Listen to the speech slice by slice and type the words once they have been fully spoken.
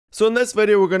So in this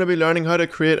video, we're going to be learning how to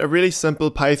create a really simple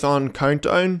Python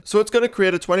countdown. So it's going to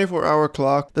create a 24-hour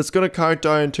clock that's going to count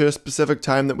down to a specific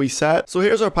time that we set. So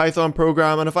here's our Python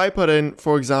program, and if I put in,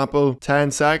 for example,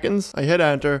 10 seconds, I hit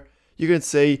enter, you can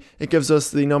see it gives us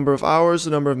the number of hours,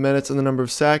 the number of minutes, and the number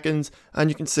of seconds, and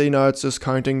you can see now it's just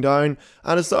counting down,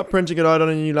 and it's not printing it out on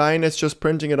a new line, it's just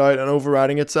printing it out and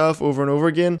overriding itself over and over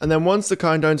again. And then once the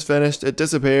countdown's finished, it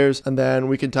disappears, and then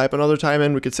we can type another time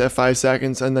in. We could say 5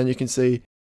 seconds, and then you can see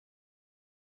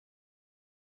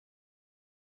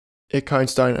it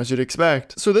counts down as you'd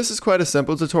expect. So this is quite a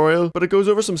simple tutorial, but it goes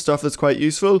over some stuff that's quite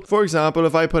useful. For example,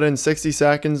 if I put in 60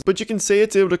 seconds, but you can see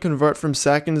it's able to convert from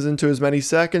seconds into as many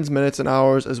seconds, minutes, and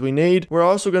hours as we need. We're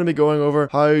also going to be going over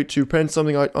how to print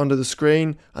something out onto the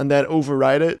screen and then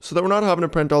override it so that we're not having to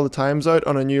print all the times out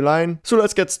on a new line. So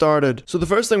let's get started. So the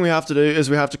first thing we have to do is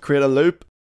we have to create a loop.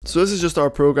 So this is just our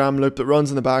program loop that runs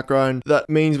in the background. That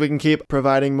means we can keep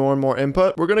providing more and more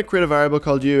input. We're going to create a variable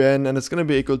called un, and it's going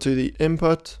to be equal to the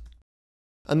input.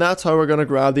 And that's how we're going to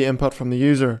grab the input from the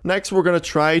user. Next, we're going to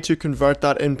try to convert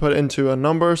that input into a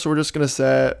number. So we're just going to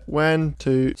say when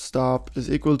to stop is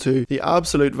equal to the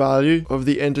absolute value of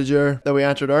the integer that we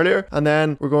entered earlier. And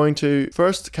then we're going to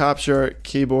first capture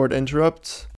keyboard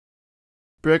interrupts,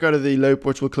 break out of the loop,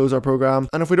 which will close our program.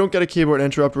 And if we don't get a keyboard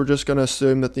interrupt, we're just going to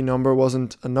assume that the number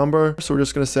wasn't a number. So we're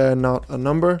just going to say not a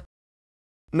number.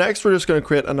 Next, we're just going to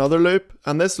create another loop,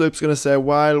 and this loop's going to say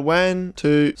while when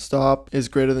to stop is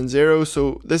greater than 0.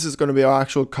 So this is going to be our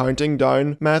actual counting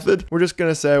down method. We're just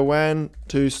going to say when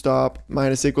to stop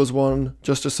minus equals 1,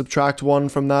 just to subtract 1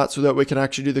 from that so that we can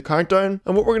actually do the countdown.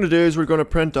 And what we're going to do is we're going to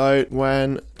print out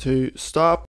when to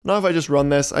stop. Now if I just run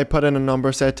this, I put in a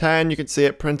number, say 10, you can see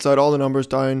it prints out all the numbers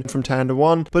down from 10 to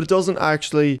 1, but it doesn't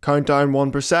actually count down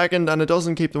 1 per second, and it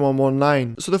doesn't keep them on one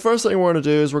line. So the first thing we're going to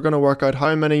do is we're going to work out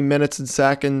how many minutes and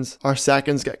seconds our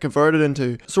seconds get converted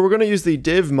into. So we're going to use the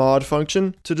div mod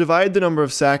function to divide the number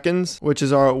of seconds, which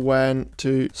is our when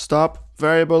to stop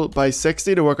variable, by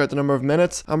 60 to work out the number of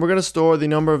minutes, and we're going to store the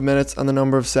number of minutes and the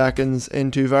number of seconds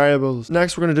into variables.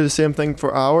 Next, we're going to do the same thing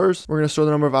for hours. We're going to store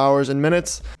the number of hours in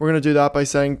minutes. We're going to do that by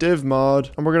saying div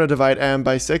mod, and we're going to divide m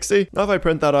by 60. Now if I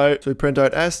print that out, so we print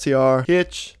out str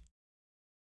h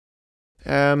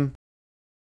m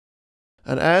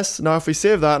and s. Now if we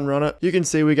save that and run it, you can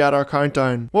see we get our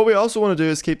countdown. What we also want to do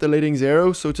is keep the leading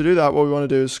 0. So to do that, what we want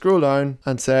to do is scroll down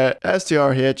and say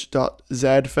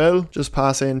strh.zfill, just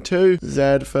pass in 2,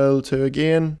 zfill 2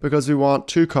 again, because we want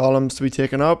 2 columns to be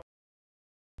taken up.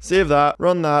 Save that,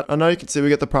 run that, and now you can see we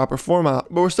get the proper format.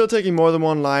 But we're still taking more than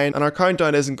one line, and our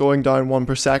countdown isn't going down 1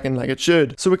 per second like it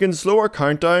should. So we can slow our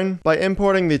countdown by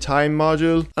importing the time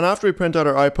module, and after we print out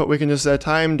our output, we can just say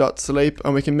time.sleep,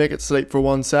 and we can make it sleep for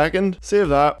 1 second. Save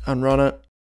that and run it.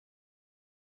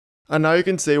 And now you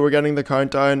can see we're getting the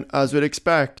countdown as we'd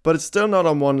expect, but it's still not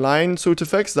on one line. So to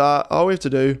fix that, all we have to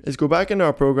do is go back into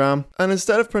our program, and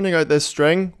instead of printing out this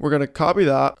string, we're going to copy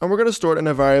that, and we're going to store it in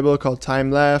a variable called time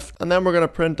left, and then we're going to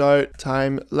print out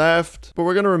time left, but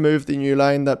we're going to remove the new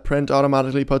line that print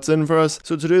automatically puts in for us.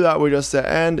 So to do that, we just say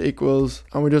end equals,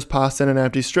 and we just pass in an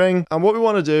empty string. And what we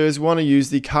want to do is we want to use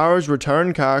the carriage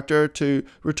return character to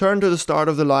return to the start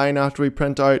of the line after we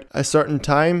print out a certain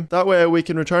time. That way we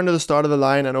can return to the start of the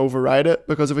line and overwrite it,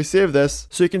 because if we save this,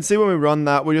 so you can see when we run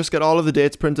that, we just get all of the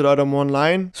dates printed out on one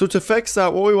line. So to fix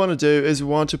that, what we want to do is we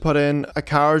want to put in a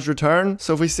carriage return.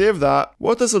 So if we save that,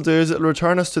 what this will do is it'll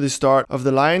return us to the start of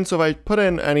the line. So if I put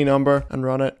in any number and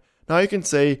run it, now you can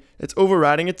see it's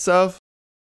overriding itself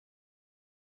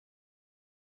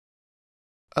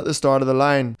at the start of the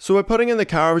line. So by putting in the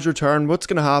carriage return, what's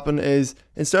going to happen is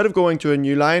instead of going to a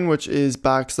new line, which is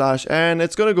 \n,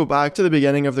 it's going to go back to the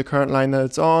beginning of the current line that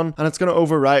it's on, and it's going to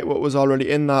overwrite what was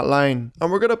already in that line. And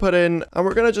we're going to put in, and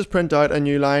we're going to just print out a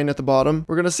new line at the bottom.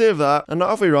 We're going to save that, and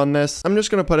now if we run this, I'm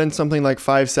just going to put in something like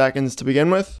 5 seconds to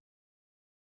begin with.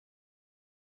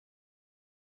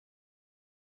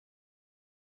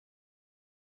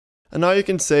 And now you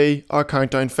can see our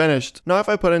countdown finished. Now if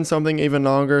I put in something even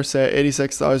longer, say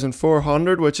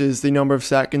 86,400, which is the number of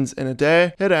seconds in a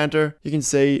day, hit enter, you can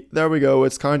see, there we go,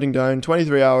 it's counting down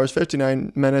 23 hours,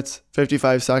 59 minutes,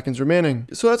 55 seconds remaining.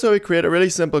 So that's how we create a really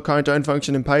simple countdown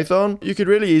function in Python. You could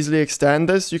really easily extend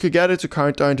this. You could get it to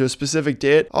count down to a specific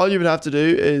date. All you would have to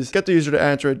do is get the user to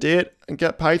enter a date and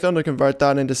get Python to convert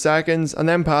that into seconds, and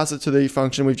then pass it to the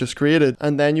function we've just created,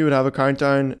 and then you would have a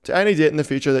countdown to any date in the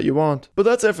future that you want. But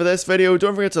that's it for this video.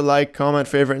 Don't forget to like, comment,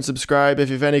 favorite, and subscribe. If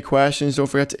you have any questions, don't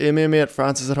forget to email me at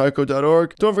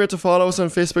francis@howcode.org. Don't forget to follow us on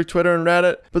Facebook, Twitter, and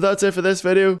Reddit. But that's it for this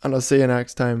video, and I'll see you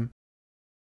next time.